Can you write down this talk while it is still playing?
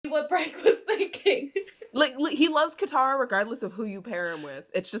what Frank was thinking. Like, he loves Katara regardless of who you pair him with.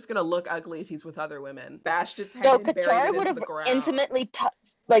 It's just gonna look ugly if he's with other women. Bashed its head and buried Katara it would into have the ground. intimately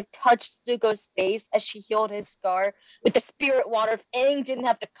touched Zuko's face as she healed his scar with the spirit water if Aang didn't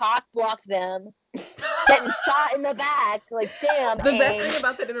have to cock block them. Getting shot in the back. Like, damn, The Aang. best thing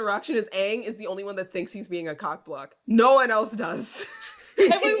about that interaction is Aang is the only one that thinks he's being a cock block. No one else does.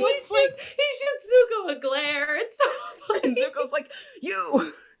 Everyone's like, he shoots Zuko a glare. It's so funny. And Zuko's like,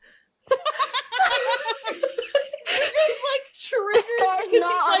 you! The scar's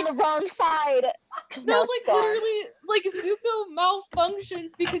not on the wrong side. No, like, literally, like, Zuko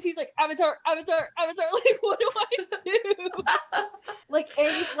malfunctions because he's like, Avatar, Avatar, Avatar, like, what do I do? Like,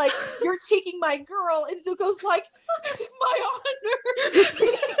 Aang's like, you're taking my girl, and Zuko's like, my honor!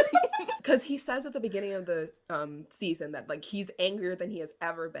 Because he says at the beginning of the season that, like, he's angrier than he has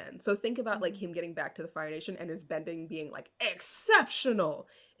ever been. So think about, like, him getting back to the Fire Nation and his bending being, like, exceptional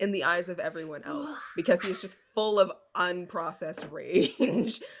in the eyes of everyone else. Because he is just full of unprocessed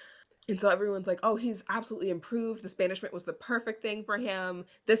rage. And so everyone's like, oh, he's absolutely improved. The Spanishment was the perfect thing for him.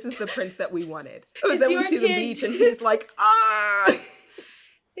 This is the prince that we wanted. But then we see the beach and he's like, ah!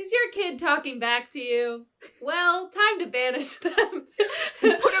 Is your kid talking back to you? Well, time to banish them.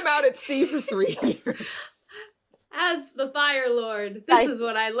 Put him out at sea for 3 years. As the Fire Lord, this is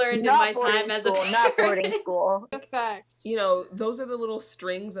what I learned in my time as a parent. Not boarding school. Fact. You know, those are the little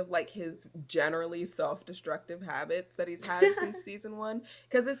strings of, like, his generally self-destructive habits that he's had since season 1.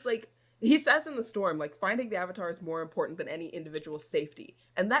 Because it's like, he says in The Storm, like, finding the Avatar is more important than any individual's safety.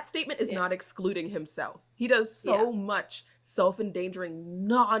 And that statement is not excluding himself. He does so much self-endangering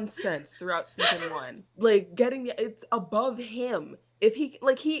nonsense throughout season 1. Like, it's above him. If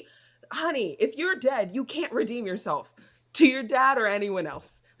honey, if you're dead, you can't redeem yourself to your dad or anyone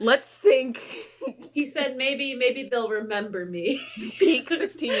else. Let's think. He said maybe they'll remember me. Peak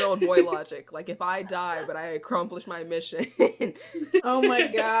 16-year-old boy logic. Like, if I die, but I accomplish my mission. Oh my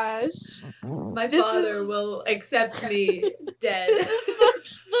gosh. My father will accept me dead.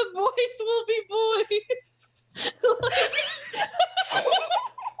 The boys will be boys.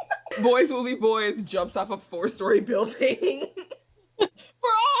 Boys will be boys jumps off a 4-story building. For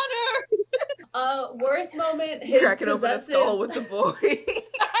honor. Worst moment, his cracking open a skull with the boy.